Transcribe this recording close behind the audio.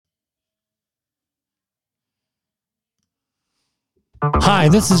Hi,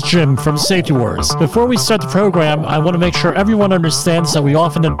 this is Jim from Safety Wars. Before we start the program, I want to make sure everyone understands that we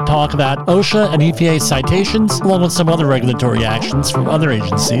often talk about OSHA and EPA citations, along with some other regulatory actions from other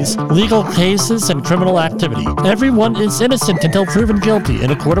agencies, legal cases, and criminal activity. Everyone is innocent until proven guilty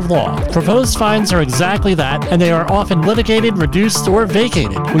in a court of law. Proposed fines are exactly that, and they are often litigated, reduced, or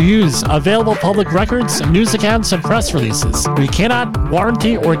vacated. We use available public records, news accounts, and press releases. We cannot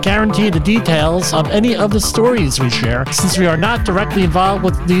warranty or guarantee the details of any of the stories we share, since we are not directly involved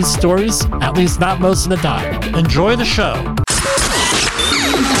with these stories, at least not most of the time. Enjoy the show.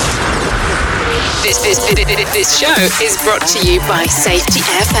 This show is brought to you by Safety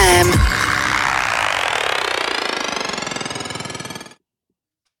FM.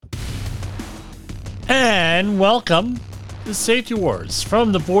 And welcome to Safety Wars,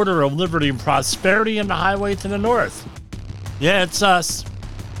 from the border of liberty and prosperity and the highway to the north. Yeah, it's us.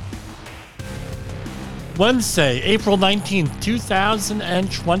 Wednesday, April 19th,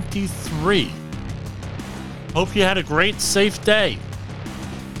 2023. Hope you had a great, safe day.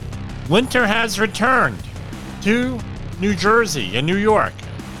 Winter has returned to New Jersey and New York.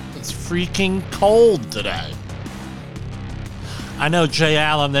 It's freaking cold today. I know Jay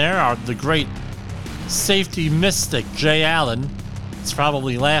Allen there, the great safety mystic Jay Allen, is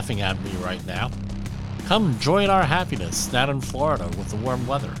probably laughing at me right now. Come join our happiness down in Florida with the warm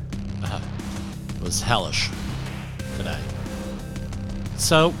weather. It was hellish today.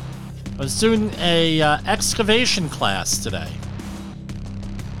 So, I was doing a excavation class today.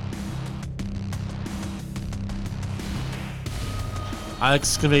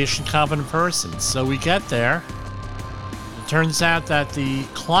 Excavation competent person. So we get there. It turns out that the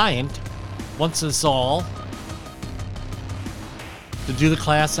client wants us all to do the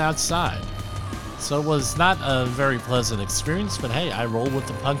class outside. So it was not a very pleasant experience, but hey, I roll with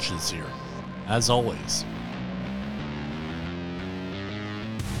the punches here, as always.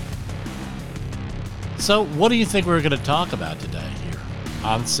 So, what do you think we're going to talk about today here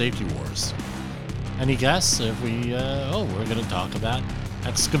on Safety Wars? Any guess? If we, we're going to talk about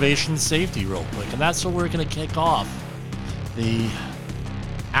excavation safety real quick, and that's what we're going to kick off the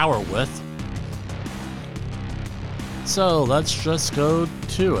hour with. So, let's just go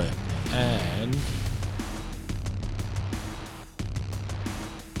to it, and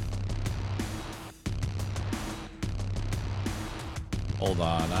hold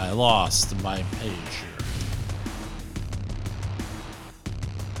on, I lost my page here.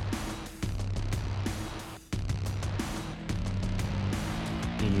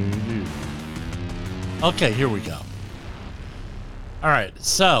 Okay, here we go. All right,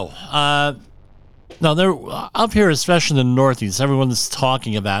 so now they're up here, especially in the Northeast. Everyone's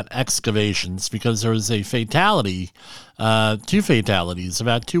talking about excavations because there was a fatality, 2 fatalities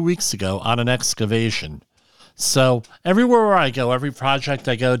about 2 weeks ago on an excavation. So everywhere where I go, every project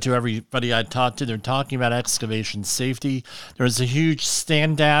I go to, everybody I talk to, they're talking about excavation safety. There's a huge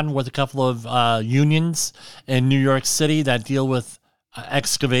stand down with a couple of unions in New York City that deal with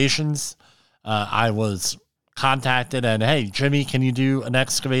excavations. I was contacted and, hey, Jimmy, can you do an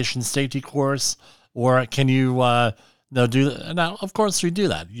excavation safety course? Or can you do that? Now, of course, we do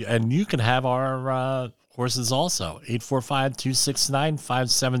that. And you can have our courses also,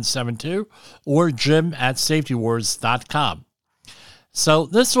 845-269-5772 or jim@safetywars.com. So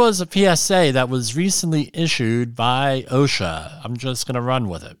this was a PSA that was recently issued by OSHA. I'm just going to run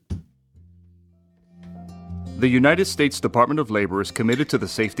with it. The United States Department of Labor is committed to the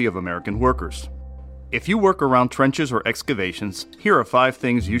safety of American workers. If you work around trenches or excavations, here are 5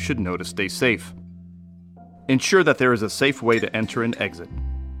 things you should know to stay safe. Ensure that there is a safe way to enter and exit.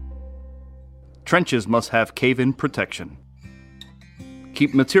 Trenches must have cave-in protection.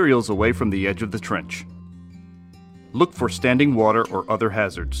 Keep materials away from the edge of the trench. Look for standing water or other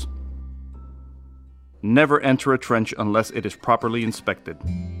hazards. Never enter a trench unless it is properly inspected.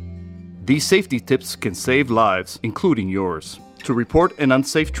 These safety tips can save lives, including yours. To report an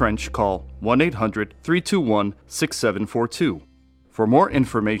unsafe trench, call 1-800-321-6742. For more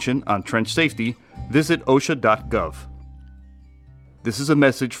information on trench safety, visit OSHA.gov. This is a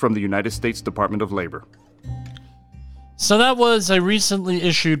message from the United States Department of Labor. So that was a recently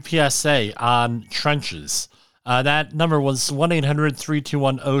issued PSA on trenches. That number was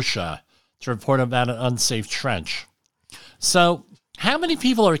 1-800-321-OSHA to report about an unsafe trench. So how many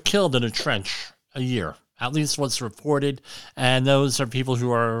people are killed in a trench a year? At least what's reported, and those are people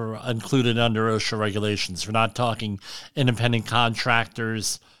who are included under OSHA regulations. We're not talking independent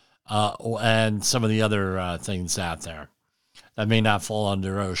contractors and some of the other things out there that may not fall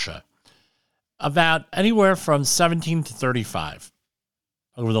under OSHA. About anywhere from 17 to 35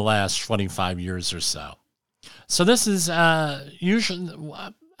 over the last 25 years or so. So this is usually,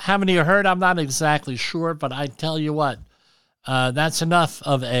 how many you heard, I'm not exactly sure, but I tell you what, that's enough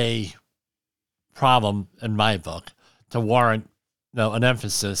of a problem in my book to warrant an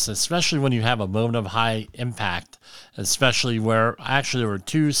emphasis, especially when you have a moment of high impact, especially where actually there were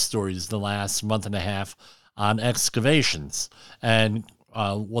 2 stories the last month and a half on excavations and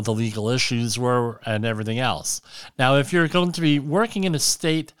what the legal issues were and everything else. Now, if you're going to be working in a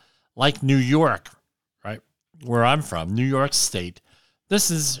state like New York, right, where I'm from, New York State,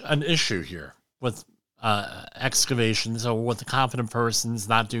 this is an issue here with excavations, or with the competent persons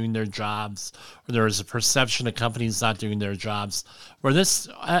not doing their jobs, or there is a perception of companies not doing their jobs, where this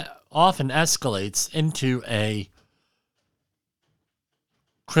often escalates into a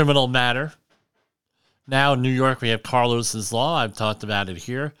criminal matter. Now in New York, we have Carlos's Law. I've talked about it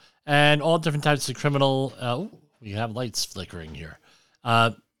here. And all different types of criminal... we have lights flickering here.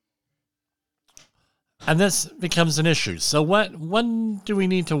 And this becomes an issue. So when do we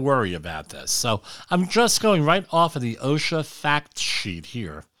need to worry about this? So I'm just going right off of the OSHA fact sheet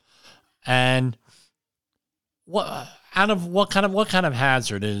here. And what kind of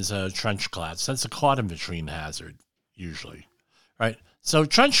hazard is a trench collapse? That's a caught in between hazard, usually. Right? So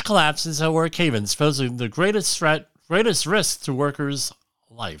trench collapses or cave-ins pose the greatest risk to workers'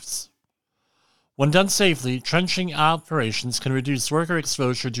 lives. When done safely, trenching operations can reduce worker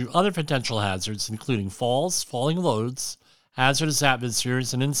exposure to other potential hazards, including falls, falling loads, hazardous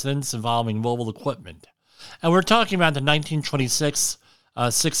atmospheres, and incidents involving mobile equipment. And we're talking about the 1926,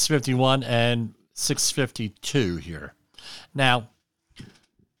 651, and 652 here. Now,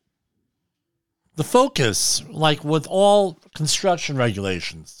 the focus, like with all construction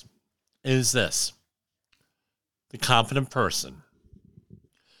regulations, is this: the competent person.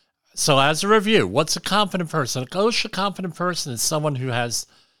 So as a review, what's a competent person? A OSHA competent person is someone who has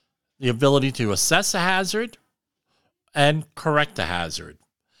the ability to assess a hazard and correct a hazard.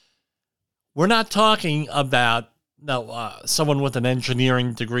 We're not talking about someone with an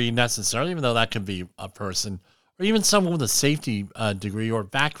engineering degree necessarily, even though that could be a person, or even someone with a safety degree or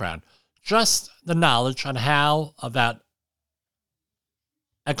background. Just the knowledge on how about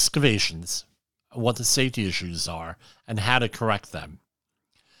excavations, what the safety issues are, and how to correct them.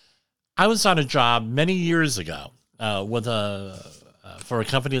 I was on a job many years ago for a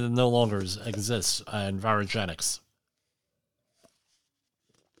company that no longer exists, Envirogenics.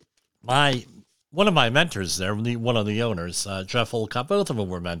 One of my mentors there, one of the owners, Jeff Olcott, both of them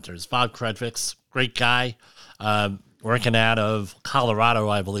were mentors. Bob Kredvix, great guy, working out of Colorado,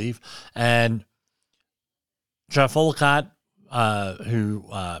 I believe. And Jeff Olcott, who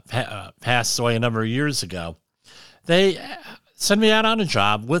passed away a number of years ago, they sent me out on a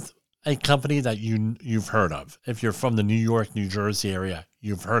job with a company that you've heard of. If you're from the New York, New Jersey area,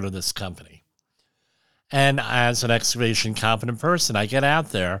 you've heard of this company. And as an excavation competent person, I get out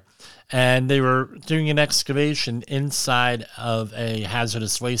there, and they were doing an excavation inside of a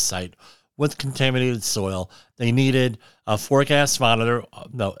hazardous waste site with contaminated soil. They needed a 4-gas monitor,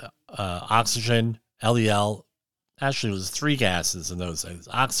 oxygen, LEL. Actually, it was 3 gases in those days: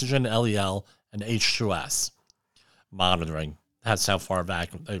 oxygen, LEL, and H2S monitoring. That's how far back.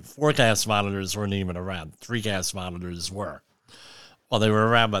 4-gas monitors weren't even around. 3-gas monitors were. Well, they were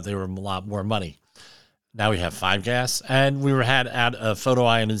around, but they were a lot more money. Now we have 5-gas, and we had a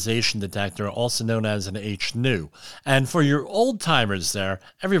photoionization detector, also known as an HNU. And for your old-timers there,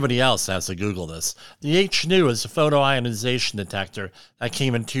 everybody else has to Google this. The HNU is a photoionization detector that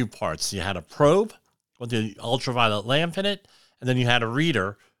came in 2 parts. You had a probe with the ultraviolet lamp in it, and then you had a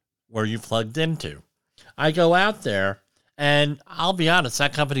reader where you plugged into. I go out there, and I'll be honest,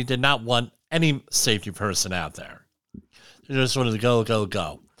 that company did not want any safety person out there. They just wanted to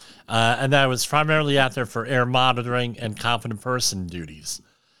go. And I was primarily out there for air monitoring and competent person duties.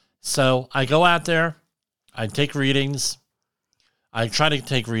 So I go out there, I take readings. I try to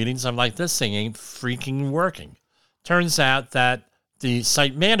take readings. I'm like, this thing ain't freaking working. Turns out that the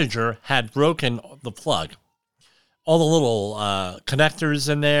site manager had broken the plug. All the little connectors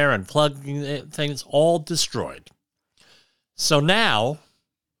in there and plugging things, all destroyed. So now,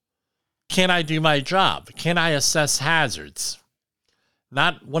 can I do my job? Can I assess hazards?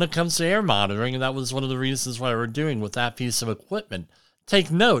 Not when it comes to air monitoring, and that was one of the reasons why we're doing with that piece of equipment.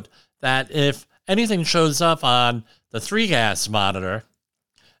 Take note that if anything shows up on the 3-gas monitor,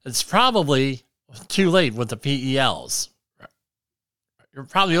 it's probably too late with the PELs. You're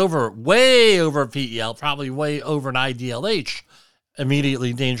probably way over PEL, probably way over an IDLH,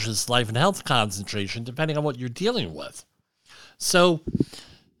 immediately dangerous life and health concentration, depending on what you're dealing with. So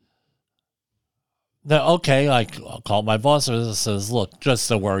okay, like I'll call my boss and says, look, just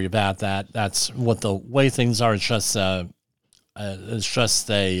don't worry about that. That's what the way things are. It's just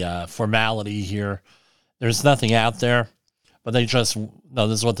a formality here. There's nothing out there, but they just no.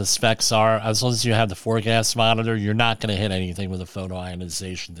 This is what the specs are. As long as you have the forecast monitor, you're not going to hit anything with the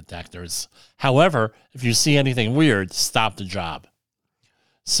photoionization detectors. However, if you see anything weird, stop the job.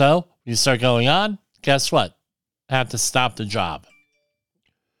 So you start going on. Guess what? Have to stop the job.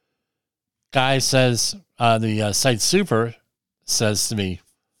 Guy says, the site super says to me,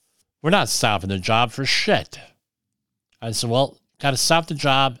 we're not stopping the job for shit. I said, well, got to stop the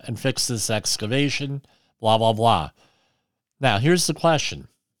job and fix this excavation, blah, blah, blah. Now, here's the question.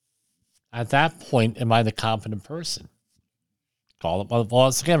 At that point, am I the competent person? Call up my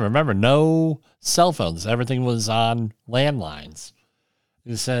boss again. Remember, no cell phones. Everything was on landlines.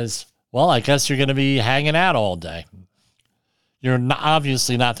 He says, well, I guess you're going to be hanging out all day. You're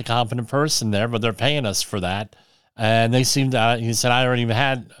obviously not the competent person there, but they're paying us for that. And they seemed to, he said, I already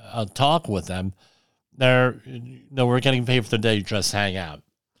had a talk with them. We're getting paid for the day, just hang out.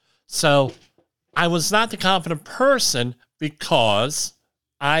 So I was not the competent person because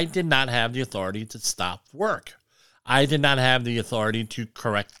I did not have the authority to stop work. I did not have the authority to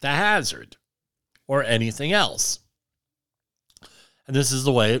correct the hazard or anything else. And this is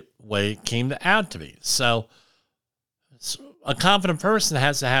the way it came out to be. So a competent person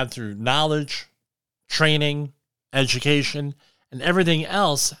has to have through knowledge, training, education, and everything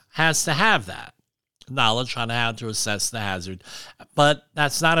else has to have that knowledge on how to assess the hazard. But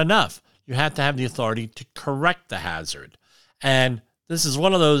that's not enough. You have to have the authority to correct the hazard. And this is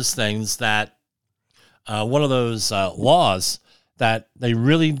one of those things that, laws that they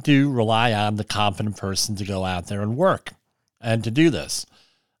really do rely on the competent person to go out there and work and to do this.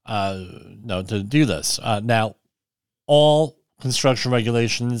 Now, all construction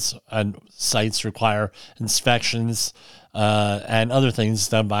regulations and sites require inspections and other things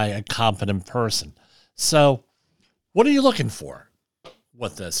done by a competent person. So what are you looking for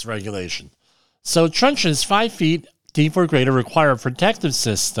with this regulation? So trenches 5 feet deep or greater require a protective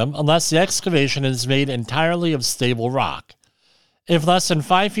system unless the excavation is made entirely of stable rock. If less than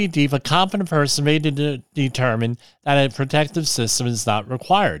 5 feet deep, a competent person may determine that a protective system is not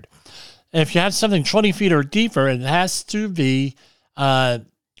required. If you have something 20 feet or deeper, it has to be, the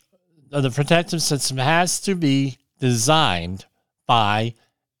protective system has to be designed by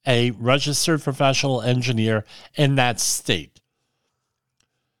a registered professional engineer in that state.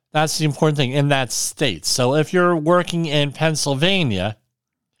 That's the important thing, in that state. So if you're working in Pennsylvania,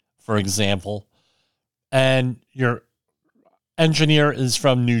 for example, and your engineer is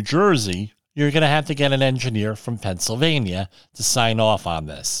from New Jersey, you're going to have to get an engineer from Pennsylvania to sign off on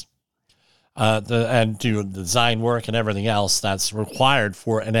this. And do design work and everything else that's required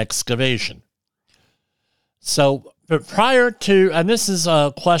for an excavation. So, but prior to, and this is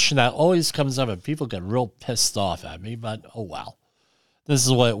a question that always comes up and people get real pissed off at me, but oh well. This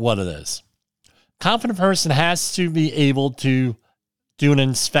is what it is. Competent person has to be able to do an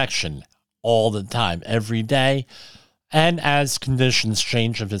inspection all the time, every day, and as conditions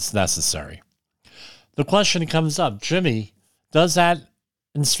change if it's necessary. The question comes up, Jimmy, does that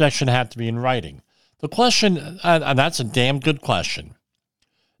inspection have to be in writing? The question, and that's a damn good question.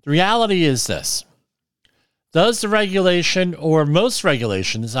 The reality is this. Does the regulation, or most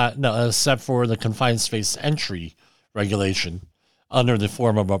regulations, no, except for the confined space entry regulation, under the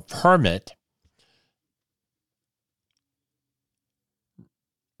form of a permit,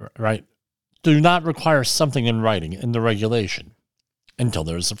 right, do not require something in writing in the regulation until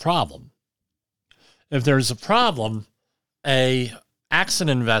there's a problem. If there's a problem, a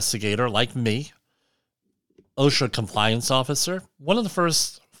accident investigator like me, OSHA compliance officer, one of the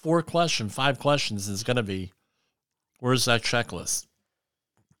first 5 questions is going to be, where's that checklist?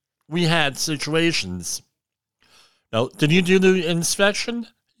 We had situations. No, did you do the inspection?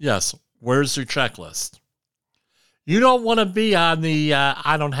 Yes. Where's your checklist? You don't want to be on the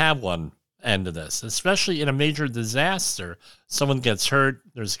I don't have one end of this, especially in a major disaster. Someone gets hurt,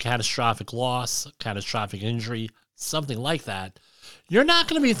 there's a catastrophic loss, catastrophic injury, something like that. You're not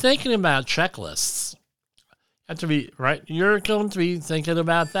going to be thinking about checklists. You have to be, right? You're going to be thinking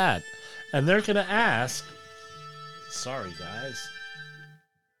about that. And they're going to ask, sorry, guys.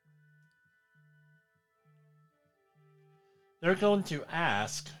 They're going to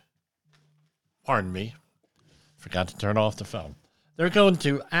ask, pardon me, forgot to turn off the phone. They're going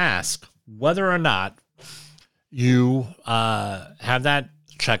to ask whether or not you have that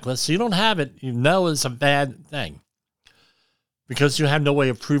checklist. So you don't have it, you know it's a bad thing because you have no way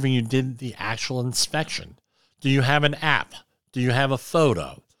of proving you did the actual inspection. Do you have an app? Do you have a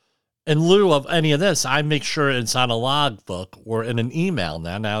photo? in lieu of any of this, I make sure it's on a logbook or in an email.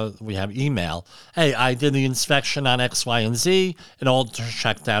 Now we have email. Hey, I did the inspection on X, Y, and Z. It all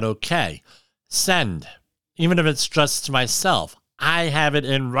checked out okay. Send. Even if it's just to myself, I have it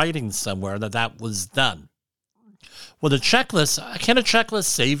in writing somewhere that was done. With a checklist, can a checklist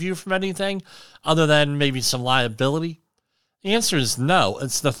save you from anything other than maybe some liability? The answer is no.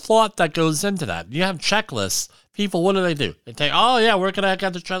 It's the thought that goes into that. You have checklists. People, what do? They think, oh yeah, we're gonna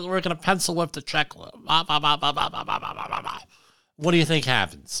get the checklist. We're gonna pencil whip the checklist. What do you think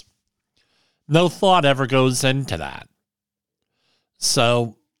happens? No thought ever goes into that.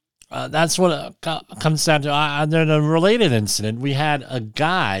 So that's what it comes down to. In a related incident, we had a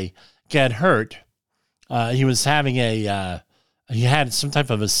guy get hurt. He was having he had some type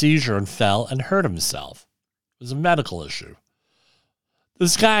of a seizure and fell and hurt himself. It was a medical issue.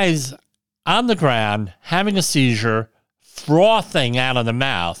 This guy's on the ground, having a seizure, frothing out of the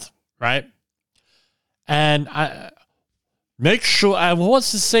mouth, right? And make sure,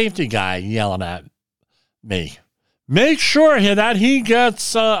 what's the safety guy yelling at me? Make sure that he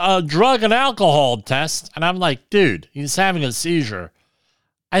gets a drug and alcohol test. And I'm like, dude, he's having a seizure.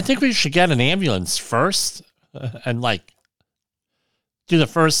 I think we should get an ambulance first and do the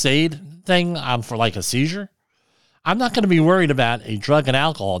first aid thing for a seizure. I'm not going to be worried about a drug and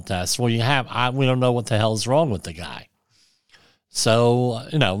alcohol test where we don't know what the hell's wrong with the guy. So,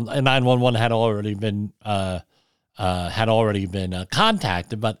 911 had already been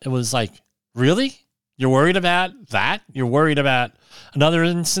contacted, but it was like, really? You're worried about that? You're worried about another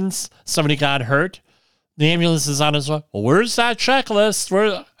instance? Somebody got hurt? The ambulance is on its way. Well, where's that checklist?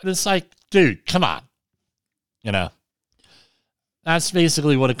 And it's like, dude, come on. That's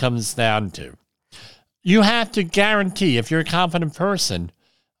basically what it comes down to. You have to guarantee, if you're a competent person,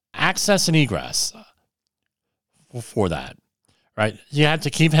 access and egress for that, right? You have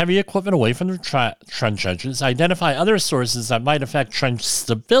to keep heavy equipment away from the trench edges, identify other sources that might affect trench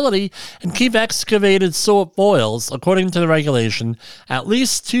stability, and keep excavated soils, according to the regulation, at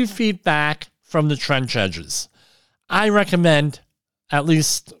least 2 feet back from the trench edges. I recommend at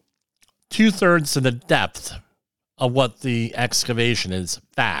least 2/3 of the depth of what the excavation is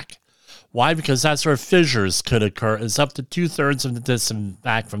back. Why? Because that's where fissures could occur. It's up to 2/3 of the distance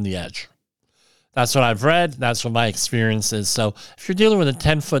back from the edge. That's what I've read. That's what my experience is. So if you're dealing with a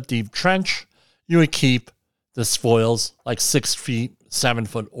 10-foot deep trench, you would keep the spoils 6 feet, 7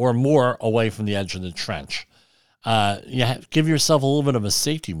 foot or more away from the edge of the trench. Give yourself a little bit of a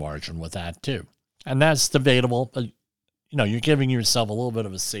safety margin with that too. And that's debatable, but you're giving yourself a little bit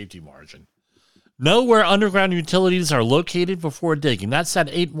of a safety margin. Know where underground utilities are located before digging. That's that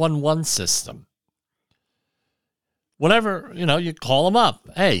 811 system. Whenever, you call them up.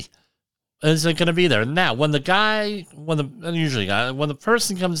 Hey, is it going to be there? Now, when the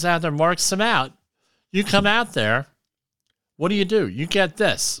person comes out there, marks them out, you come out there, what do? You get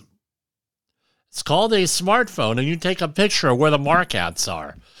this. It's called a smartphone, and you take a picture of where the markouts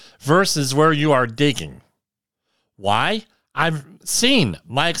are versus where you are digging. Why? I've seen,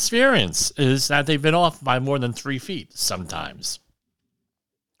 my experience is that they've been off by more than 3 feet sometimes.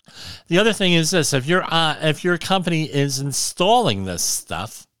 The other thing is this: if your company is installing this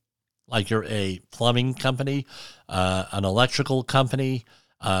stuff, like you're a plumbing company, an electrical company,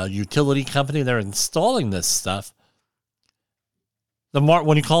 utility company, they're installing this stuff.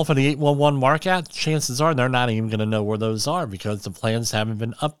 When you call for the 811 markout, chances are they're not even going to know where those are because the plans haven't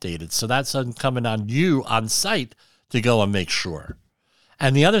been updated. So that's incumbent on you on site to go and make sure.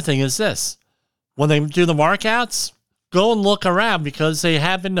 And the other thing is this: when they do the markouts, go and look around because they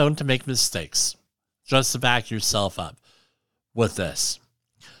have been known to make mistakes. Just to back yourself up with this.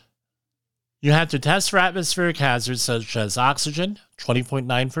 You have to test for atmospheric hazards such as oxygen,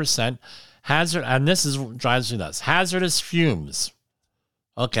 20.9%, and this drives me nuts, hazardous fumes.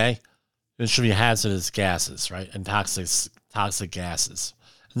 Okay, it should be hazardous gases, right? And toxic gases.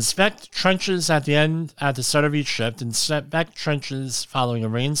 Inspect trenches at the start of each shift. Inspect trenches following a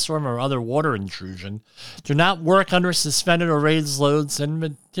rainstorm or other water intrusion. Do not work under suspended or raised loads and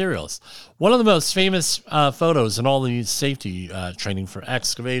materials. One of the most famous photos in all the safety training for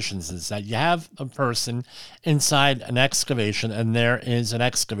excavations is that you have a person inside an excavation and there is an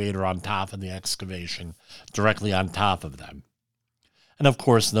excavator on top of the excavation, directly on top of them. And of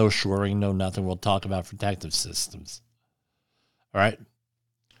course, no shoring, no nothing. We'll talk about protective systems. All right.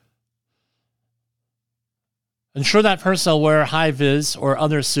 Ensure that personnel wear high-vis or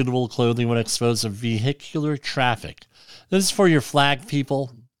other suitable clothing when exposed to vehicular traffic. This is for your flag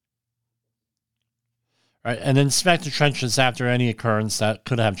people. Right, and inspect the trenches after any occurrence that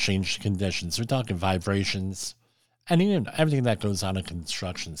could have changed conditions. We're talking vibrations, and even everything that goes on a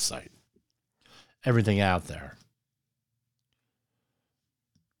construction site. Everything out there.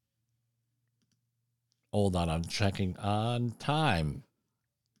 Hold on, I'm checking on time.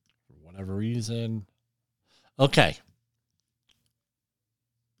 For whatever reason. Okay.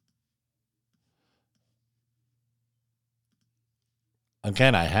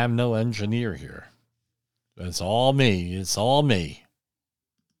 Again, I have no engineer here. It's all me. It's all me.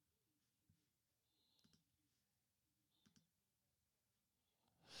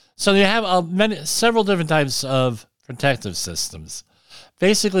 So you have several different types of protective systems.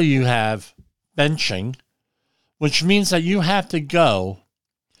 Basically, you have benching, which means that you have to go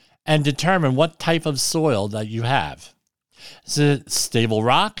and determine what type of soil that you have. Is it stable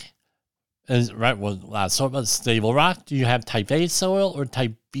rock? Right. Well, let's talk about stable rock. Do you have type A soil or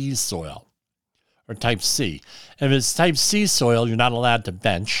type B soil or type C? If it's type C soil, you're not allowed to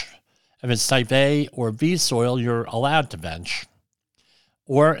bench. If it's type A or B soil, you're allowed to bench.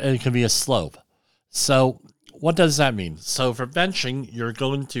 Or it could be a slope. So what does that mean? So for benching, you're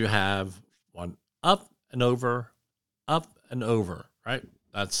going to have one up and over, right?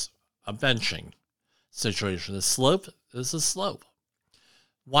 That's a benching situation. The slope is a slope.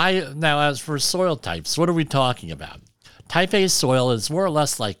 Why now, as for soil types, what are we talking about? Type A soil is more or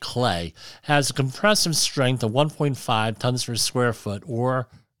less like clay, has a compressive strength of 1.5 tons per square foot or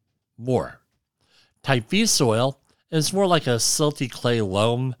more. Type B soil is more like a silty clay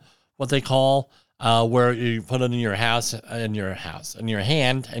loam, what they call, where you put it in your hand,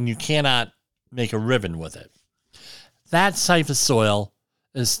 and you cannot make a ribbon with it. That type of soil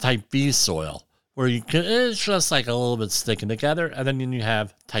is type B soil, where it's just like a little bit sticking together. And then you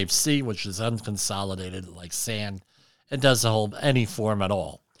have type C, which is unconsolidated like sand. It doesn't hold any form at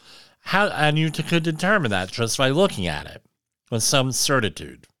all. And you could determine that just by looking at it with some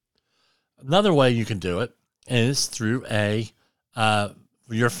certitude. Another way you can do it is through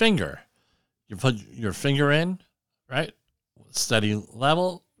your finger. You put your finger in, right? Steady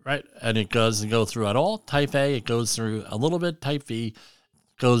level, right? And it doesn't go through at all. Type A, it goes through a little bit. Type B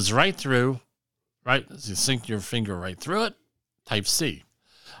goes right through, right? So you sink your finger right through it. Type C.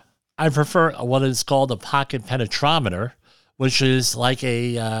 I prefer what is called a pocket penetrometer, which is like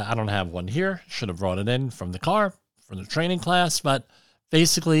I don't have one here. Should have brought it in from the car, from the training class, but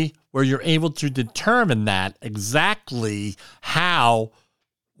basically where you're able to determine that exactly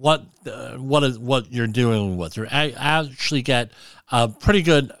what you're doing with. You actually get a pretty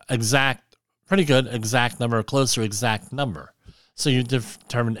good exact number, or close to exact number. So you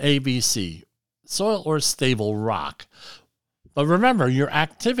determine A, B, C, soil or stable rock. But remember, your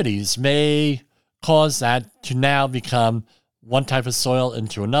activities may cause that to now become one type of soil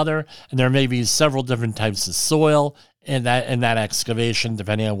into another, and there may be several different types of soil in that excavation,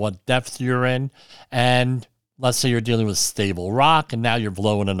 depending on what depth you're in. And let's say you're dealing with stable rock, and now you're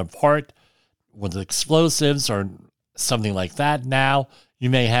blowing it apart with explosives or something like that. Now you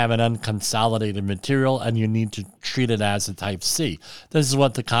may have an unconsolidated material, and you need to treat it as a type C. This is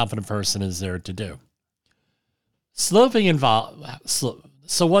what the competent person is there to do. Sloping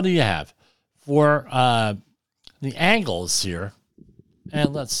so what do you have? For the angles here,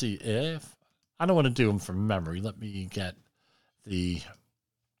 and let's see if, I don't want to do them from memory. Let me get the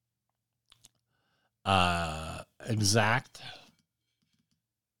exact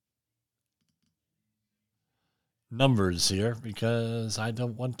numbers here because I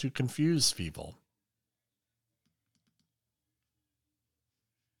don't want to confuse people.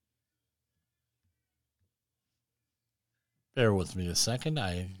 Bear with me a second.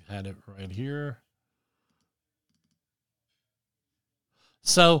 I had it right here.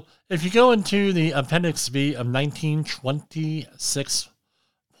 So if you go into the Appendix B of 1926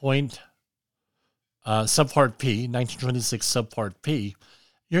 subpart P, 1926 subpart P,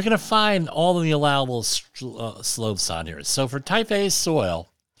 you're going to find all of the allowable slopes on here. So for type A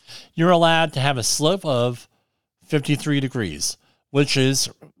soil, you're allowed to have a slope of 53 degrees, which is,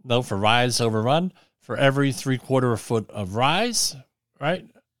 for rise over run, for every 3/4 foot of rise, right,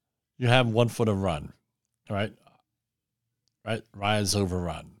 you have 1 foot of run, right? Right, rise over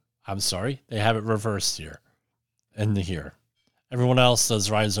run. I'm sorry, they have it reversed here, and here. Everyone else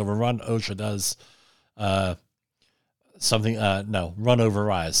does rise over run. OSHA does run over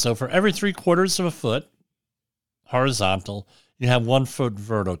rise. So for every 3/4 of a foot horizontal, you have 1 foot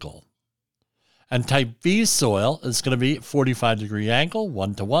vertical. And type B soil is going to be 45-degree angle,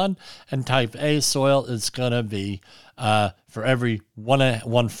 1-to-1. And type A soil is going to be for every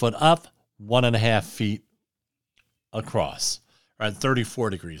 1 foot up, 1.5 feet across, right?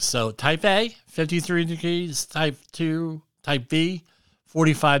 34 degrees. So type A, 53 degrees. Type B,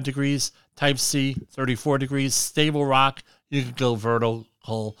 45 degrees. Type C, 34 degrees. Stable rock, you could go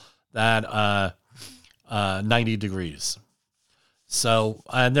vertical, that 90 degrees. So,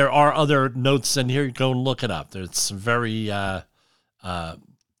 and there are other notes in here. Go and look it up. It's very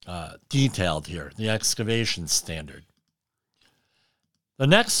detailed here, the excavation standard. The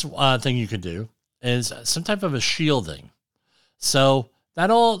next thing you could do is some type of a shielding. So that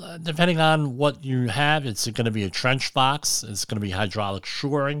all, depending on what you have, it's going to be a trench box. It's going to be hydraulic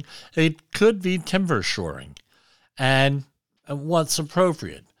shoring. It could be timber shoring. And what's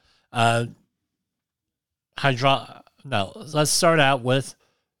appropriate? Now, let's start out with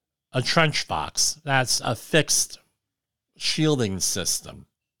a trench box. That's a fixed shielding system,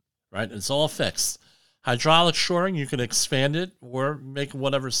 right? It's all fixed. Hydraulic shoring, you can expand it or make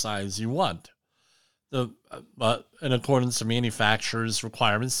whatever size you want. In accordance to manufacturer's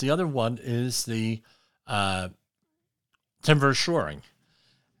requirements. The other one is the timber shoring.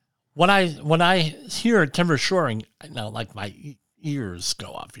 When I hear timber shoring, like my ears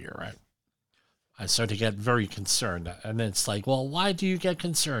go up here, right? I start to get very concerned, and it's like, well, why do you get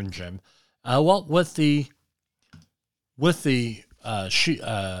concerned, Jim? Well, with the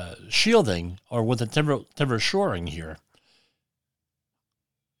shielding, or with the timber shoring here,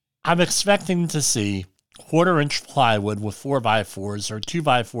 I'm expecting to see 1/4-inch plywood with 4x4s or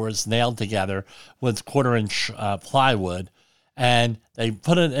 2x4s nailed together with 1/4-inch plywood, and they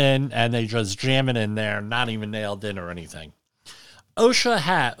put it in and they just jam it in there, not even nailed in or anything.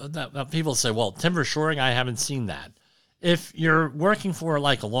 OSHA people say, well, timber shoring, I haven't seen that. If you're working for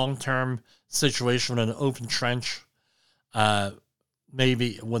like a long-term situation with an open trench,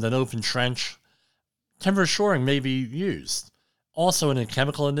 maybe with an open trench, timber shoring may be used. Also in the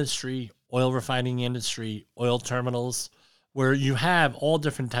chemical industry, oil refining industry, oil terminals, where you have all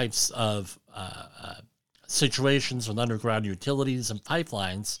different types of situations with underground utilities and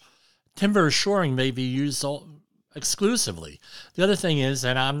pipelines, timber shoring may be used exclusively. The other thing is,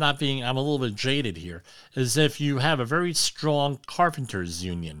 and I'm a little bit jaded here, is if you have a very strong carpenters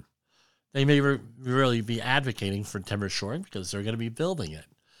union, they may really be advocating for timber shoring because they're going to be building it.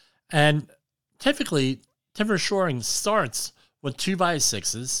 And typically, timber shoring starts with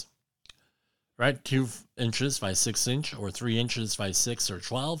 2x6s, right? 2 inches by 6 inch, or 3 inches by 6 or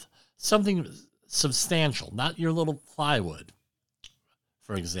 12, something substantial, not your little plywood,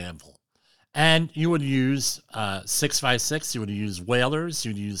 for example. And you would use 6x6, you would use whalers,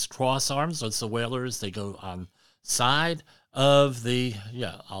 you'd use cross arms. So it's the whalers, they go on side of the,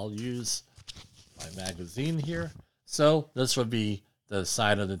 I'll use my magazine here. So this would be the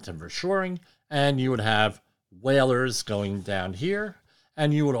side of the timber shoring, and you would have whalers going down here,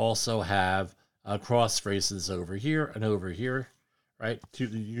 and you would also have cross braces over here and over here, right?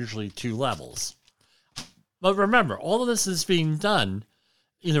 Usually 2 levels. But remember, all of this is being done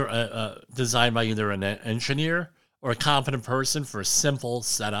either designed by either an engineer or a competent person for a simple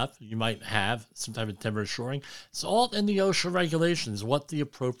setup. You might have some type of timber shoring. It's all in the OSHA regulations, what the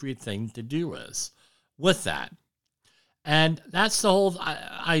appropriate thing to do is with that. And that's the whole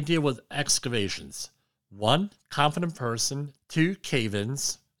idea with excavations. 1, competent person. 2,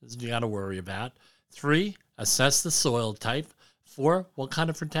 cave-ins, you got to worry about. 3, assess the soil type. 4, what kind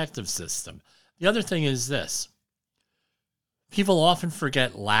of protective system. The other thing is this. People often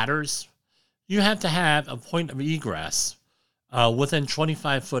forget ladders. You have to have a point of egress within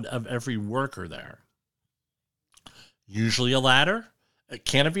 25 foot of every worker there. Usually a ladder.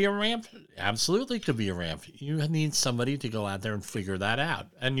 Can it be a ramp? Absolutely could be a ramp. You need somebody to go out there and figure that out.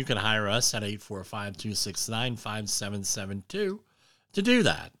 And you can hire us at 845-269-5772 to do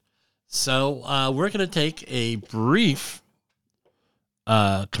that. So we're going to take a brief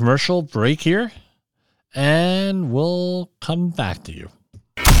commercial break here, and we'll come back to you.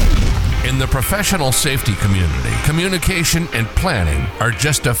 In the professional safety community, communication and planning are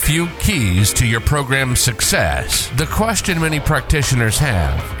just a few keys to your program's success. The question many practitioners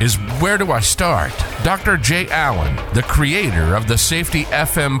have is, where do I start? Dr. Jay Allen, the creator of the Safety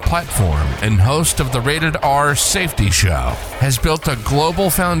FM platform and host of the Rated R Safety Show, has built a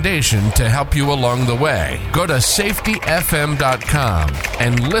global foundation to help you along the way. Go to safetyfm.com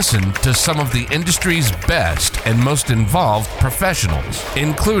and listen to some of the industry's best and most involved professionals,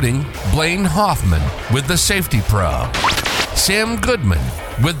 including Blaine Hoffman with the Safety Pro, Sam Goodman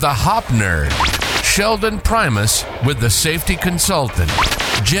with the Hop Nerd, Sheldon Primus with the Safety Consultant,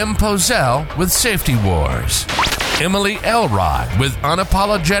 Jim Pozell with Safety Wars, Emily Elrod with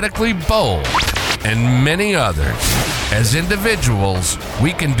Unapologetically Bold, and many others. As individuals,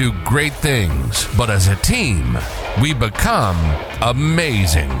 we can do great things, but as a team, we become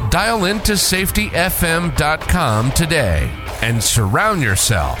amazing. Dial into safetyfm.com today and surround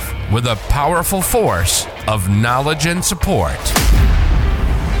yourself with a powerful force of knowledge and support.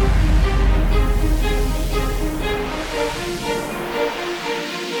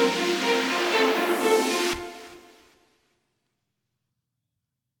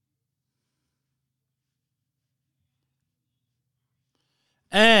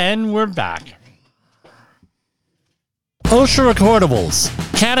 And we're back. OSHA recordables,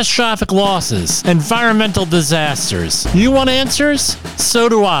 catastrophic losses, environmental disasters. You want answers? So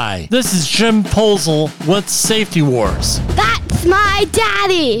do I. This is Jim Posel with Safety Wars. That's my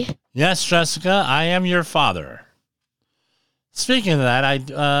daddy. Yes, Jessica, I am your father. Speaking of that,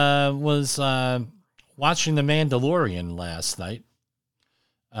 I was watching The Mandalorian last night,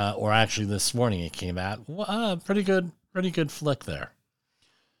 or actually this morning it came out. Pretty good flick there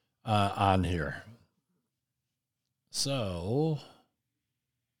on here. So,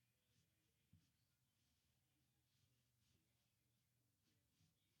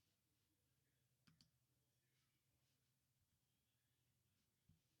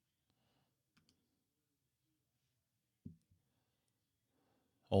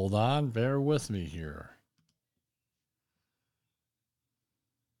 hold on, bear with me here.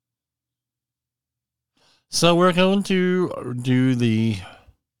 So we're going to do the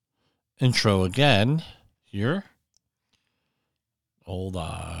intro again here. Hold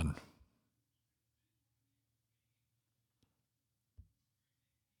on.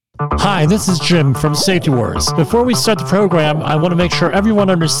 Hi, this is Jim from Safety Wars. Before we start the program, I want to make sure everyone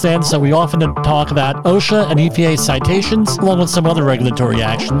understands that we often talk about OSHA and EPA citations, along with some other regulatory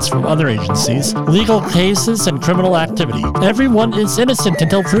actions from other agencies, legal cases, and criminal activity. Everyone is innocent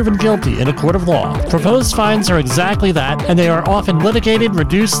until proven guilty in a court of law. Proposed fines are exactly that, and they are often litigated,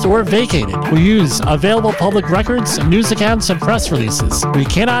 reduced, or vacated. We use available public records, news accounts, and press releases. We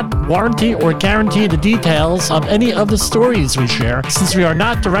cannot warranty or guarantee the details of any of the stories we share, since we are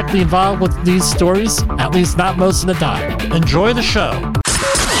not directly involved with these stories, at least not most of the time. Enjoy the show.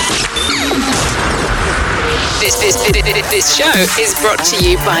 This show is brought to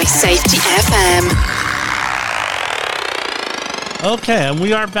you by Safety FM. Okay, and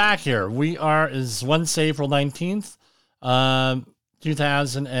we are back here. Is Wednesday, April 19th,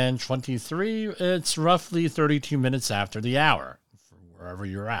 2023. It's roughly 32 minutes after the hour, wherever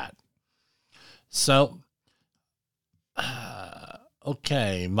you're at. So,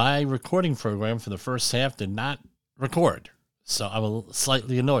 okay, my recording program for the first half did not record, so I'm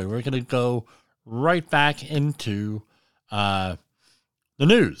slightly annoyed. We're going to go right back into the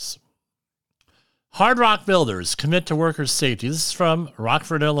news. Hard Rock Builders commit to workers' safety. This is from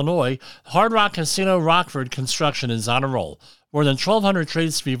Rockford, Illinois. Hard Rock Casino Rockford construction is on a roll. More than 1,200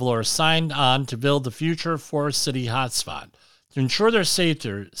 tradespeople are signed on to build the future Forest City hotspot. To ensure their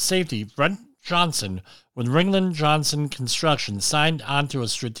safety, Brent Johnson with Ringland Johnson Construction signed onto a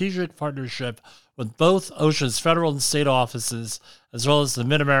strategic partnership with both OSHA's federal and state offices, as well as the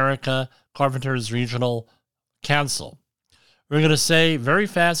Mid-America Carpenters Regional Council. We're going to say very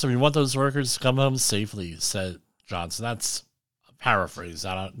fast, and we want those workers to come home safely, said Johnson. That's a paraphrase,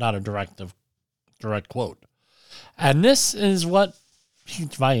 not a direct quote. And this is what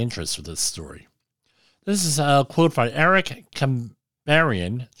piqued my interest with this story. This is a quote by Eric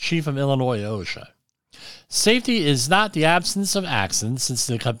Marion, Chief of Illinois OSHA. Safety is not the absence of accidents, it's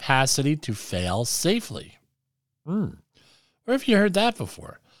the capacity to fail safely. Where have you heard that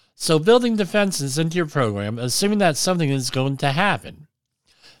before? So building defenses into your program, assuming that something is going to happen.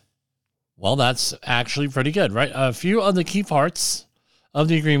 Well, that's actually pretty good, right? A few of the key parts of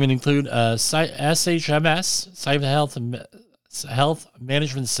the agreement include a SHMS, Site Health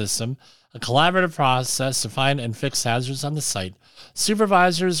Management System, a collaborative process to find and fix hazards on the site.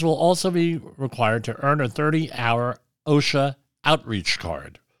 Supervisors will also be required to earn a 30-hour OSHA outreach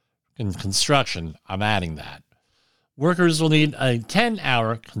card. In construction, I'm adding that. Workers will need a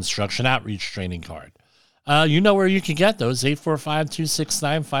 10-hour construction outreach training card. You know where you can get those,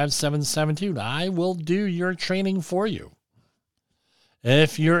 845-269-5772. I will do your training for you.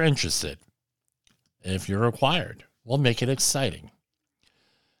 If you're interested, if you're required, we'll make it exciting.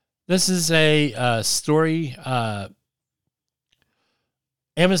 This is a story.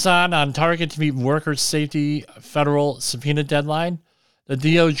 Amazon on target to meet worker safety federal subpoena deadline. The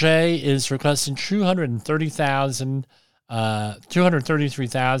DOJ is requesting 233,000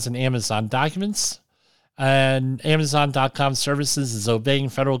 Amazon documents. And Amazon.com Services is obeying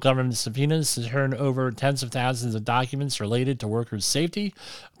federal government subpoenas to turn over tens of thousands of documents related to workers' safety,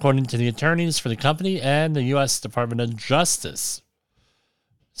 according to the attorneys for the company and the U.S. Department of Justice.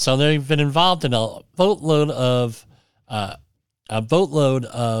 So they've been involved in a boatload of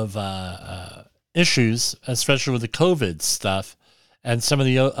issues, especially with the COVID stuff, and some of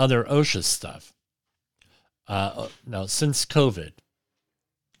the other OSHA stuff. Since COVID.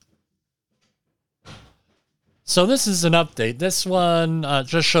 So this is an update. This one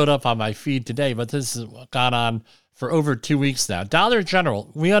just showed up on my feed today, but this has gone on for over 2 weeks now. Dollar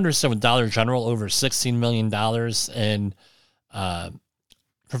General, we understand with Dollar General over $16 million in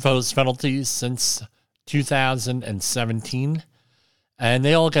proposed penalties since 2017. And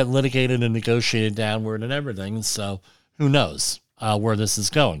they all get litigated and negotiated downward and everything. So who knows where this is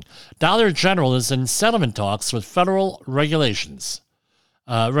going. Dollar General is in settlement talks with federal regulators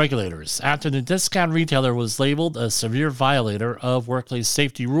after the discount retailer was labeled a severe violator of workplace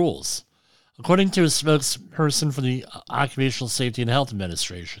safety rules, according to a spokesperson for the Occupational Safety and Health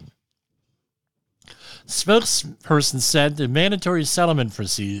Administration. The spokesperson said the mandatory settlement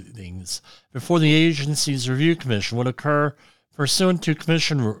proceedings before the agency's review commission would occur pursuant to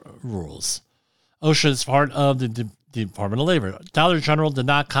commission rules. OSHA is part of the Department of Labor. Dollar General did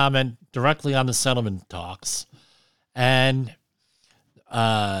not comment directly on the settlement talks. And,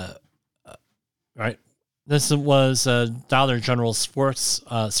 this was Dollar General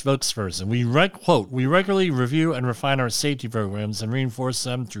spokesperson. We regularly review and refine our safety programs and reinforce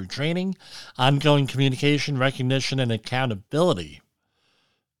them through training, ongoing communication, recognition, and accountability.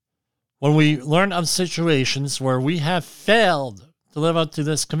 When we learn of situations where we have failed to live up to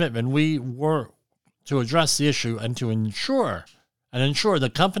this commitment, we work to address the issue and to ensure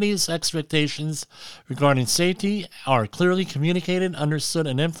the company's expectations regarding safety are clearly communicated, understood,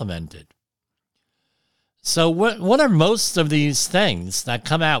 and implemented. So what are most of these things that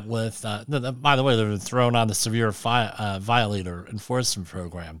come out with, by the way, they're thrown on the severe violator enforcement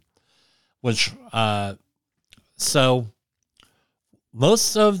program, which, so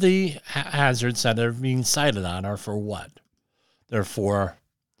most of the hazards that are being cited on are for what? They're for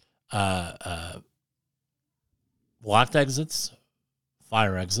blocked exits,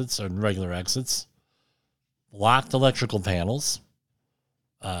 fire exits, and regular exits, blocked electrical panels,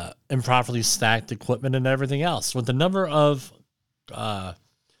 improperly stacked equipment, and everything else. With the number of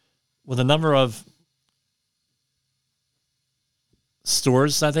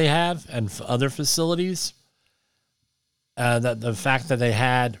stores that they have and other facilities, that the fact that they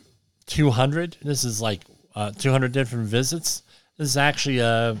had 200, this is like 200 different visits. This is actually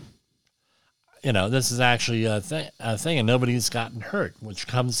a thing, and nobody's gotten hurt, which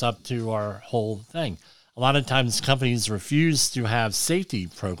comes up to our whole thing. A lot of times companies refuse to have safety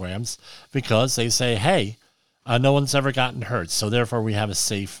programs because they say, hey, no one's ever gotten hurt, so therefore we have a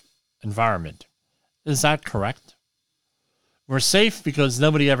safe environment. Is that correct? We're safe because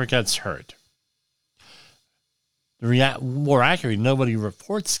nobody ever gets hurt. More accurately, nobody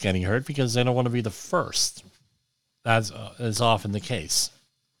reports getting hurt because they don't want to be the first. That is often the case.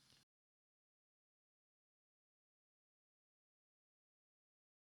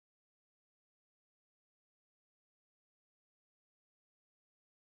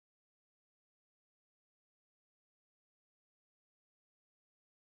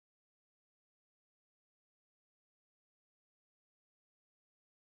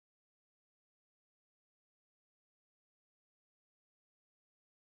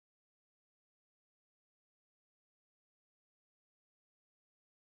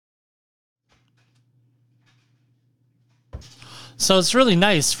 So it's really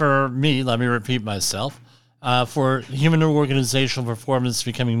nice for me, let me repeat myself, for human organizational performance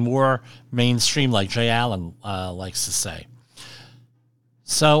becoming more mainstream, like Jay Allen likes to say.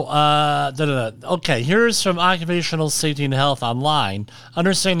 So, okay, here's from Occupational Safety and Health Online,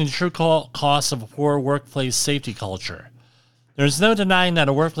 Understanding the True Cost of a Poor Workplace Safety Culture. There's no denying that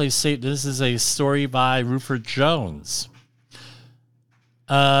a workplace safety, this is a story by Rupert Jones.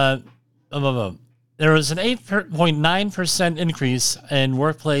 There was an 8.9% increase in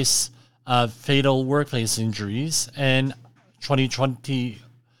fatal workplace injuries in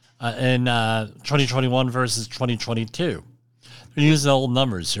 2021 versus 2022. We're using old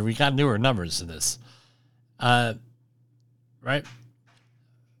numbers here. We got newer numbers in this. Right?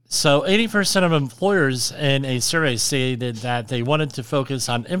 So 80% of employers in a survey stated that they wanted to focus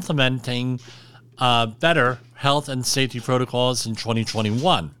on implementing better health and safety protocols in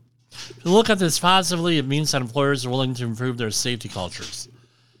 2021. If you look at this positively, it means that employers are willing to improve their safety cultures.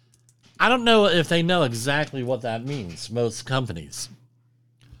 I don't know if they know exactly what that means, most companies.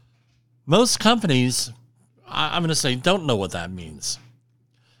 Most companies, I'm going to say, don't know what that means.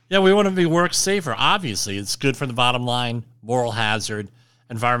 Yeah, we want to be work safer. Obviously, it's good for the bottom line, moral hazard,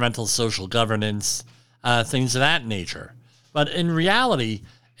 environmental, social governance, things of that nature. But in reality,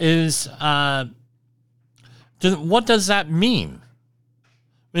 what does that mean?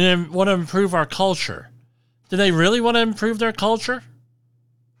 We want to improve our culture. Do they really want to improve their culture?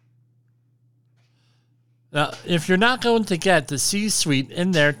 Now, if you're not going to get the C-suite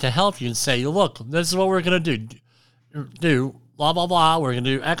in there to help you and say, look, this is what we're going to do, blah, blah, blah, we're going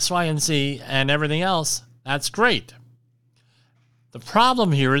to do X, Y, and Z, and everything else, that's great. The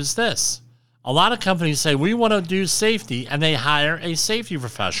problem here is this. A lot of companies say, we want to do safety, and they hire a safety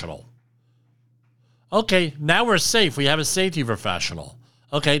professional. Okay, now we're safe. We have a safety professional.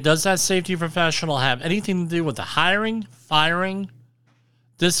 Okay, does that safety professional have anything to do with the hiring, firing,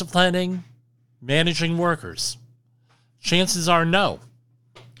 disciplining, managing workers? Chances are no.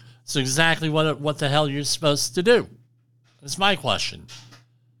 It's exactly what the hell you're supposed to do. That's my question.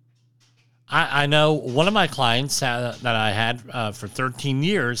 I know one of my clients that I had for 13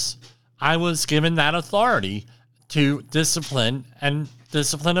 years, I was given that authority to discipline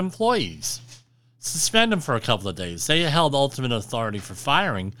employees. Suspend them for a couple of days. They held ultimate authority for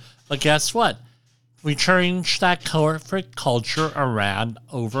firing, but guess what? We changed that corporate culture around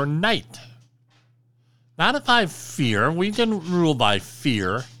overnight. Not by fear. We didn't rule by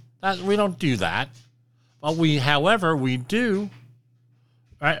fear. We don't do that. But however, we do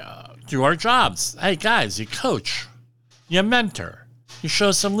do our jobs. Hey guys, you coach, you mentor, you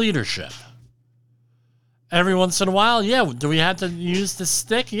show some leadership. Every once in a while, do we have to use the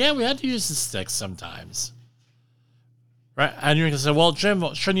stick? Yeah, we had to use the stick sometimes. Right? And you're going to say, well, Jim,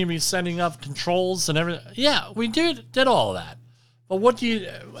 shouldn't you be setting up controls and everything? Yeah, we did all of that.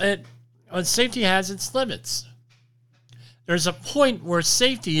 But safety has its limits. There's a point where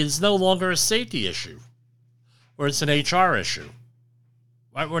safety is no longer a safety issue, where it's an HR issue.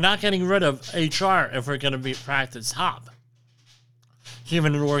 Right? We're not getting rid of HR if we're going to practice HOP,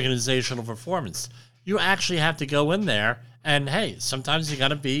 human and organizational performance. You actually have to go in there and, hey, sometimes you got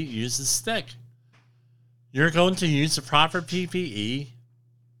to use the stick. You're going to use the proper PPE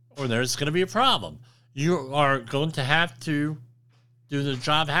or there's going to be a problem. You are going to have to do the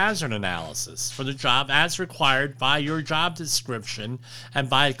job hazard analysis for the job as required by your job description and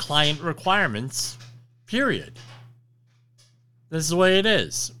by client requirements, period. This is the way it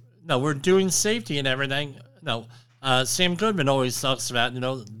is. No, we're doing safety and everything. No, Sam Goodman always talks about,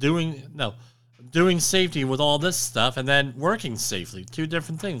 doing safety with all this stuff and then working safely. Two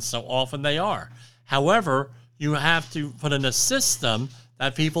different things. So often they are. However, you have to put in a system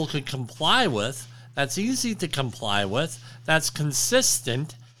that people can comply with, that's easy to comply with, that's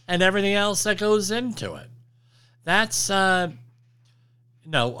consistent, and everything else that goes into it. That's what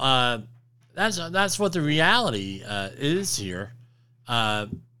the reality is here.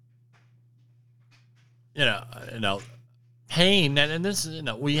 Pain, and this,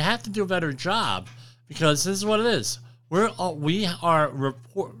 we have to do a better job because this is what it is. We are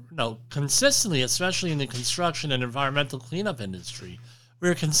consistently, especially in the construction and environmental cleanup industry,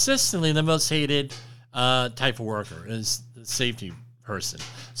 we're consistently the most hated type of worker is the safety person.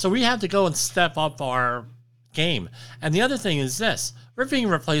 So we have to go and step up our game. And the other thing is this: we're being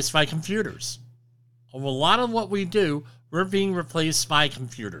replaced by computers. A lot of what we do, we're being replaced by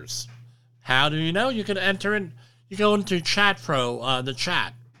computers. How do you know? You can enter in. You go into Chat Pro, the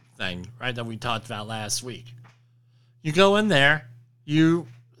chat thing, right, that we talked about last week. You go in there, you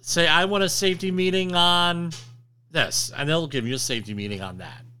say, I want a safety meeting on this, and they'll give you a safety meeting on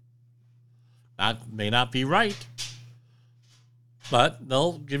that. That may not be right, but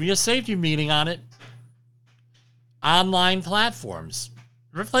they'll give you a safety meeting on it. Online platforms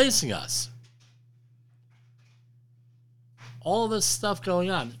replacing us. All this stuff going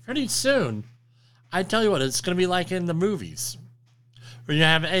on. Pretty soon, I tell you what, it's going to be like in the movies, where you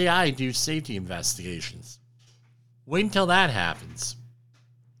have AI do safety investigations. Wait until that happens.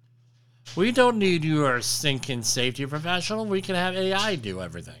 We don't need your stinking safety professional. We can have AI do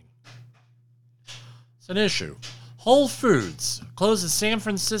everything. It's an issue. Whole Foods closes San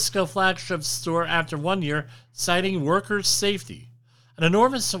Francisco flagship store after 1 year, citing workers' safety. An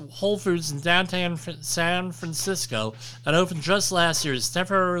enormous Whole Foods in downtown San Francisco that opened just last year is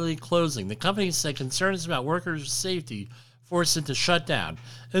temporarily closing. The company said concerns about workers' safety forced it to shut down.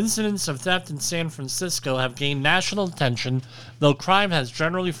 Incidents of theft in San Francisco have gained national attention, though crime has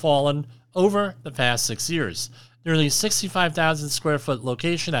generally fallen over the past 6 years. Nearly 65,000 square foot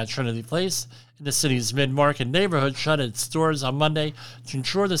location at Trinity Place in the city's mid-market neighborhood shut its doors on Monday to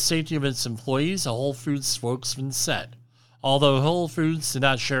ensure the safety of its employees, a Whole Foods spokesman said. Although Whole Foods did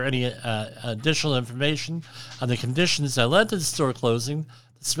not share any additional information on the conditions that led to the store closing,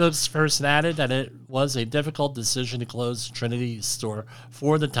 the spokesperson added that it was a difficult decision to close the Trinity store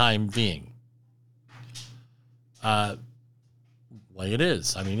for the time being. Way it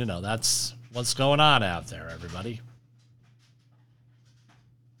is. I mean, that's what's going on out there, everybody.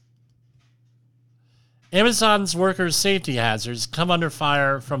 Amazon's workers' safety hazards come under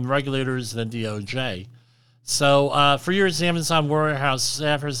fire from regulators and the DOJ. So, for years, Amazon warehouse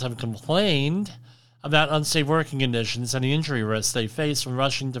staffers have complained about unsafe working conditions and the injury risks they face when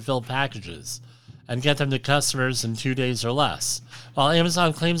rushing to fill packages and get them to customers in 2 days or less. While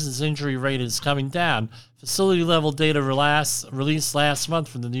Amazon claims its injury rate is coming down, facility-level data released last month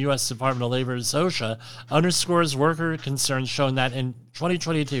from the U.S. Department of Labor's OSHA underscores worker concerns, showing that in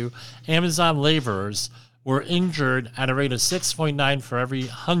 2022, Amazon laborers were injured at a rate of 6.9 for every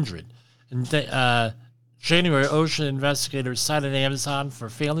 100. In January, OSHA investigators cited Amazon for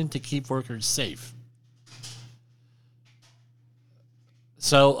failing to keep workers safe.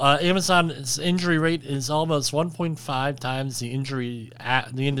 So Amazon's injury rate is almost 1.5 times the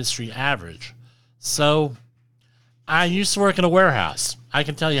industry average. So I used to work in a warehouse. I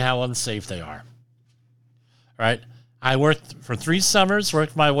can tell you how unsafe they are. Right? I worked for 3 summers,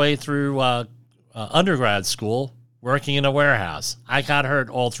 worked my way through undergrad school, working in a warehouse. I got hurt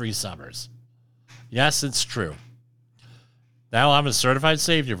all 3 summers. Yes, it's true. Now I'm a certified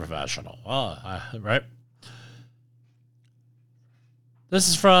safety professional. Right? This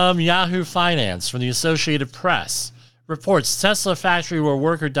is from Yahoo Finance from the Associated Press. Reports Tesla factory where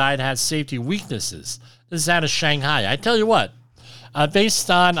worker died has safety weaknesses. This is out of Shanghai. I tell you what, based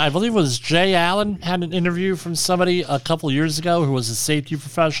on, I believe it was Jay Allen had an interview from somebody a couple years ago who was a safety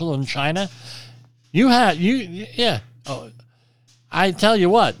professional in China. I tell you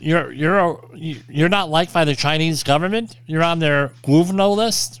what, you're not liked by the Chinese government. You're on their Guvno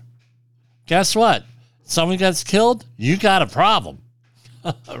list. Guess what? Someone gets killed, you got a problem.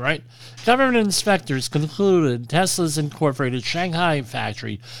 Right? Government inspectors concluded Tesla's Incorporated Shanghai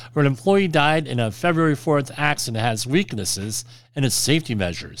factory, where an employee died in a February 4th accident, has weaknesses in its safety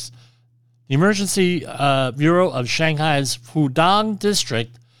measures. The Emergency Bureau of Shanghai's Pudong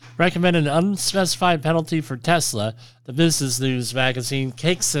District recommended an unspecified penalty for Tesla, the business news magazine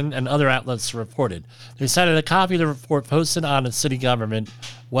Cakeson and other outlets reported. They cited a copy of the report posted on the city government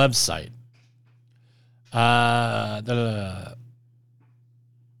website.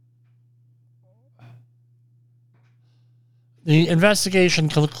 The investigation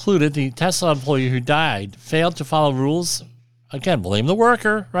concluded the Tesla employee who died failed to follow rules. Again, blame the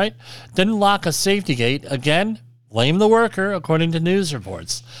worker, right? Didn't lock a safety gate. Again, blame the worker, according to news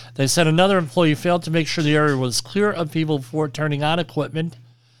reports. They said another employee failed to make sure the area was clear of people before turning on equipment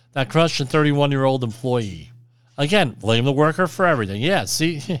that crushed a 31-year-old employee. Again, blame the worker for everything. Yeah,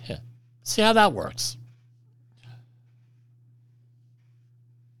 see how that works.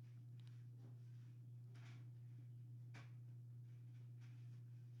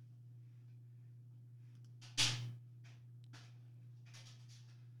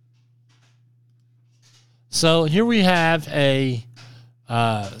 So here we have a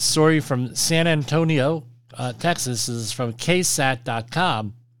story from San Antonio, Texas. This is from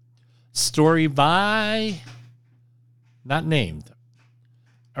KSAT.com. Story by not named.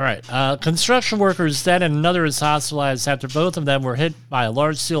 All right. Construction worker is dead and another is hospitalized after both of them were hit by a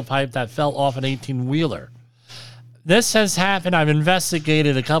large steel pipe that fell off an 18-wheeler. This has happened. I've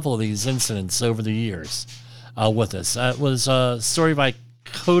investigated a couple of these incidents over the years with this. It was a story by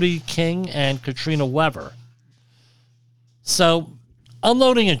Cody King and Katrina Weber. So,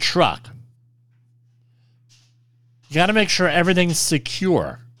 unloading a truck, you got to make sure everything's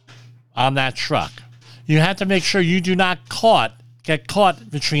secure on that truck. You have to make sure you do not get caught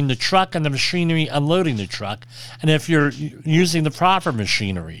between the truck and the machinery unloading the truck. And if you're using the proper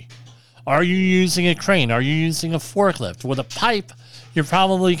machinery, are you using a crane? Are you using a forklift? With a pipe, you're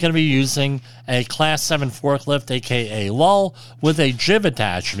probably going to be using a Class 7 forklift, aka lull, with a jib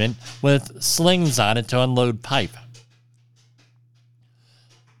attachment with slings on it to unload pipe.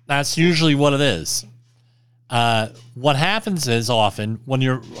 That's usually what it is. What happens is often when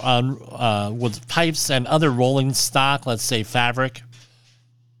you're on with pipes and other rolling stock, let's say fabric,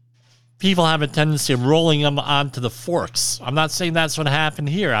 people have a tendency of rolling them onto the forks. I'm not saying that's what happened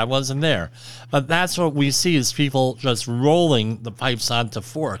here. I wasn't there. But that's what we see is people just rolling the pipes onto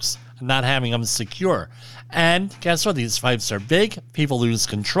forks and not having them secure. And guess what? These pipes are big. People lose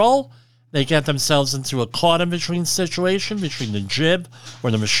control. They get themselves into a caught-in-between situation between the jib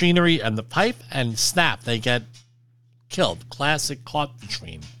or the machinery and the pipe, and snap, they get killed. Classic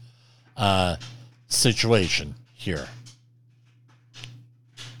caught-between situation here.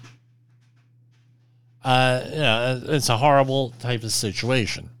 It's a horrible type of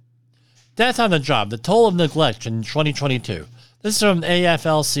situation. Death on the job, the toll of neglect in 2022. This is from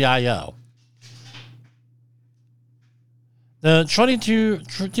AFL-CIO. The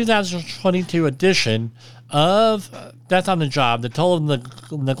 2022 edition of Death on the Job, the toll of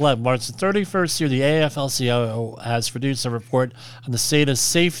neglect, marks the 31st year the AFL-CIO has produced a report on the state of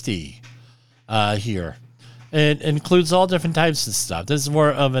safety here. It includes all different types of stuff. This is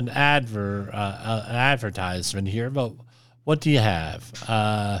more of an advertisement here, but what do you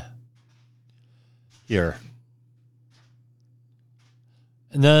have? Here.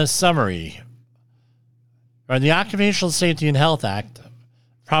 In the summary, the Occupational Safety and Health Act,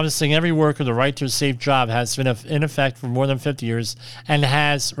 promising every worker the right to a safe job, has been in effect for more than 50 years and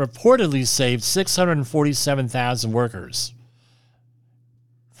has reportedly saved 647,000 workers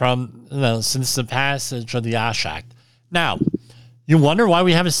since the passage of the OSH Act. Now, you wonder why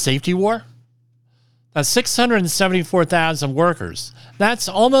we have a safety war? That's 674,000 workers. That's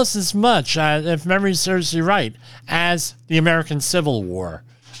almost as much, if memory serves you right, as the American Civil War.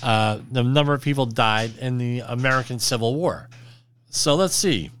 The number of people died in the American Civil War. So let's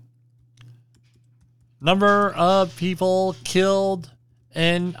see. Number of people killed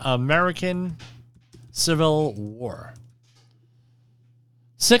in American Civil War.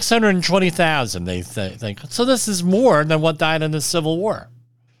 620,000, they think. So this is more than what died in the Civil War.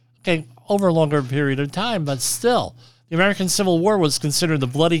 Okay, over a longer period of time, but still. The American Civil War was considered the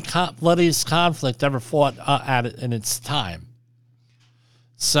bloodiest conflict ever fought in its time.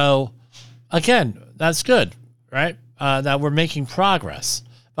 So, again, that's good, right? That we're making progress.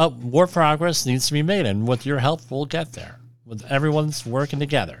 But more progress needs to be made, and with your help, we'll get there. With everyone's working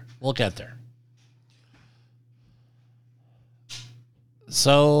together, we'll get there.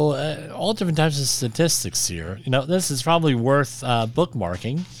 So, all different types of statistics here. This is probably worth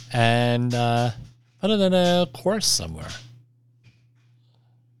bookmarking and put it in a course somewhere.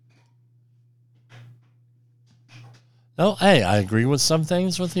 No, hey, I agree with some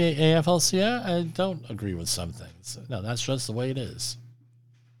things with the AFL-CIO. I don't agree with some things. No, that's just the way it is.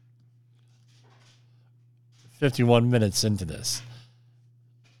 51 minutes into this.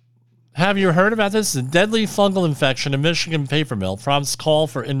 Have you heard about this? A deadly fungal infection in Michigan paper mill prompts call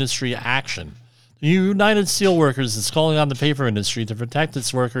for industry action. The United Steelworkers is calling on the paper industry to protect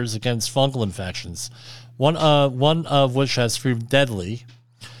its workers against fungal infections, one of which has proved deadly.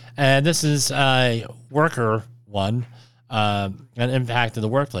 And this is a worker one, an impact in the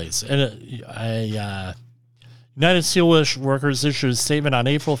workplace. United Steelworkers issued a statement on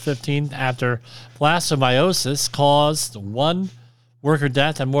April 15th after blastomycosis caused one worker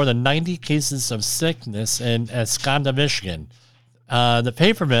death and more than 90 cases of sickness in Esconda, Michigan. The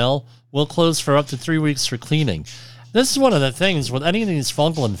paper mill will close for up to 3 weeks for cleaning. This is one of the things with any of these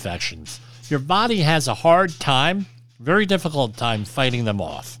fungal infections. Your body has a hard time, very difficult time fighting them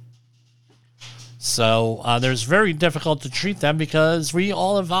off. So there's very difficult to treat them because we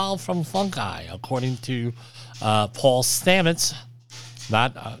all evolved from fungi, according to Paul Stamets,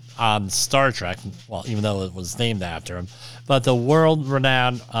 not on Star Trek, well, even though it was named after him, but the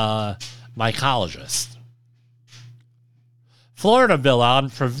world-renowned mycologist. Florida bill on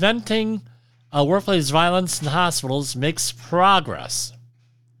preventing workplace violence in hospitals makes progress.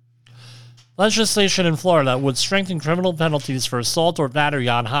 Legislation in Florida would strengthen criminal penalties for assault or battery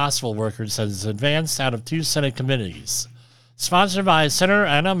on hospital workers has advanced out of 2 Senate committees. Sponsored by Senator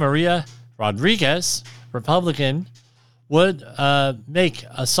Ana Maria Rodriguez, Republican, would make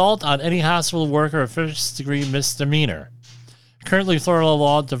assault on any hospital worker a first-degree misdemeanor. Currently, Florida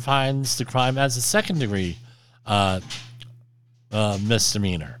law defines the crime as a second-degree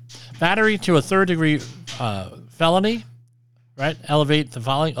misdemeanor. Battery to a third-degree felony, right? Elevate the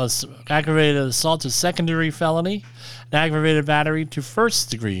following: aggravated assault to second-degree felony, and aggravated battery to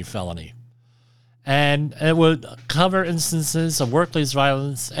first-degree felony. And it would cover instances of workplace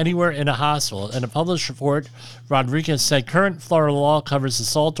violence anywhere in a hospital. In a published report, Rodriguez said current Florida law covers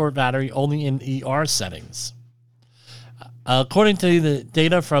assault or battery only in ER settings. According to the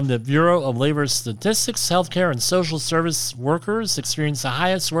data from the Bureau of Labor Statistics, healthcare and social service workers experience the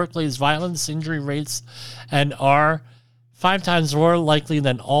highest workplace violence injury rates and are 5 times more likely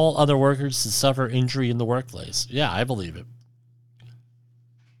than all other workers to suffer injury in the workplace. Yeah, I believe it.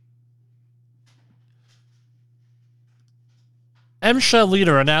 MSHA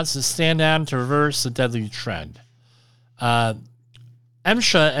leader announced a stand down to reverse the deadly trend.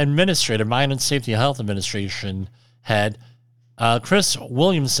 MSHA Administrator, Mine and Safety Health Administration head Chris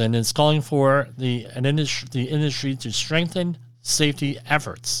Williamson is calling for the industry to strengthen safety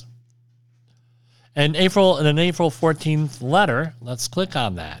efforts. In an April 14th letter, let's click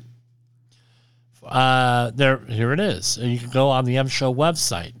on that. Here it is. You can go on the MSHA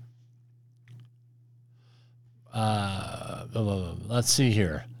website. Let's see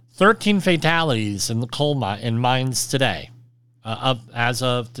here. 13 fatalities in the coal mines today. As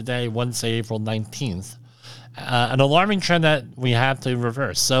of today, Wednesday, April 19th. An alarming trend that we have to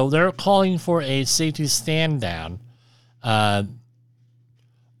reverse. So they're calling for a safety stand down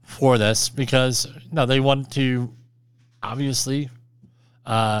for this because they want to obviously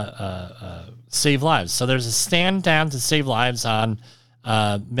save lives. So there's a stand down to save lives on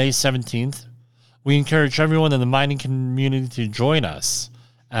May 17th. We encourage everyone in the mining community to join us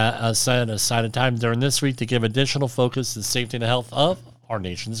set aside a time during this week to give additional focus to the safety and health of our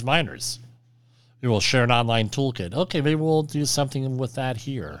nation's miners. We will share an online toolkit. Okay, maybe we'll do something with that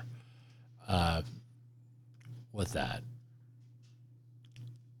here. With that.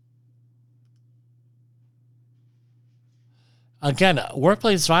 Again,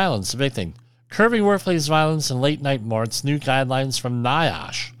 workplace violence, a big thing. Curbing workplace violence and late night marts, new guidelines from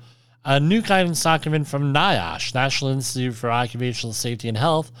NIOSH. A new guidance document from NIOSH, National Institute for Occupational Safety and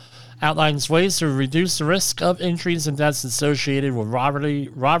Health, outlines ways to reduce the risk of injuries and deaths associated with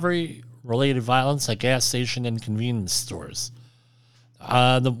robbery-related violence at gas station and convenience stores.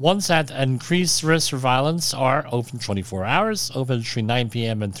 The ones that increase risk for violence are open 24 hours, open between 9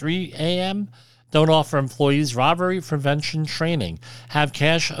 p.m. and 3 a.m., don't offer employees robbery prevention training, have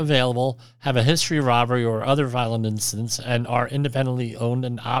cash available, have a history of robbery or other violent incidents, and are independently owned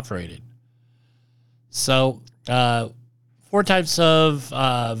and operated. So, 4 types of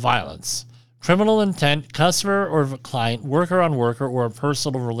violence. Criminal intent, customer or client, worker on worker, or a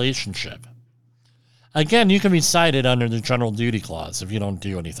personal relationship. Again, you can be cited under the general duty clause if you don't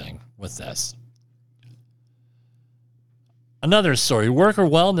do anything with this. Another story, worker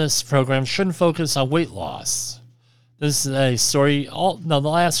wellness programs shouldn't focus on weight loss. This is a story, the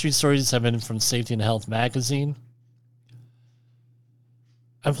last 3 stories have been from Safety and Health magazine.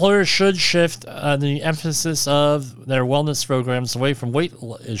 Employers should shift the emphasis of their wellness programs away from weight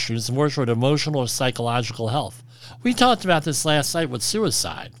issues and more toward emotional or psychological health. We talked about this last night with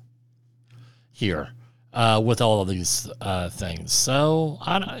suicide here with all of these things. So,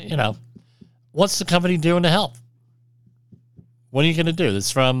 what's the company doing to help? What are you going to do? This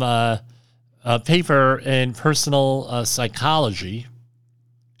is from a paper in Personal Psychology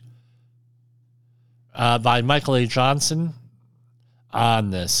by Michael A. Johnson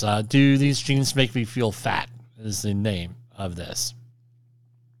on this. Do these genes make me feel fat? Is the name of this.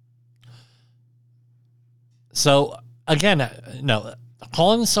 So, again,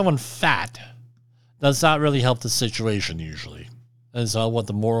 calling someone fat does not really help the situation usually, is what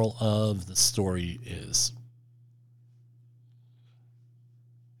the moral of the story is.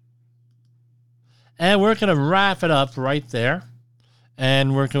 And we're going to wrap it up right there.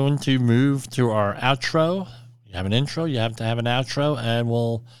 And we're going to move to our outro. You have an intro, you have to have an outro, and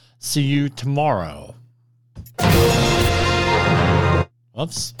we'll see you tomorrow.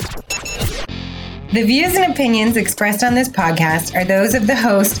 Oops. The views and opinions expressed on this podcast are those of the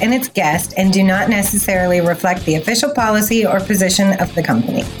host and its guest and do not necessarily reflect the official policy or position of the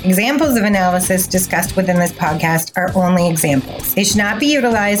company. Examples of analysis discussed within this podcast are only examples. They should not be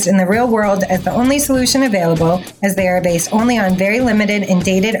utilized in the real world as the only solution available, as they are based only on very limited and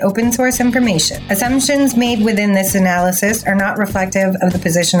dated open source information. Assumptions made within this analysis are not reflective of the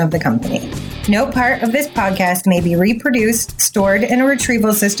position of the company. No part of this podcast may be reproduced, stored in a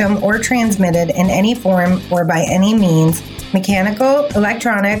retrieval system, or transmitted in any form or by any means, mechanical,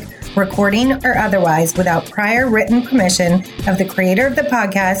 electronic, recording, or otherwise, without prior written permission of the creator of the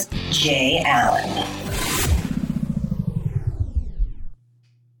podcast, Jay Allen.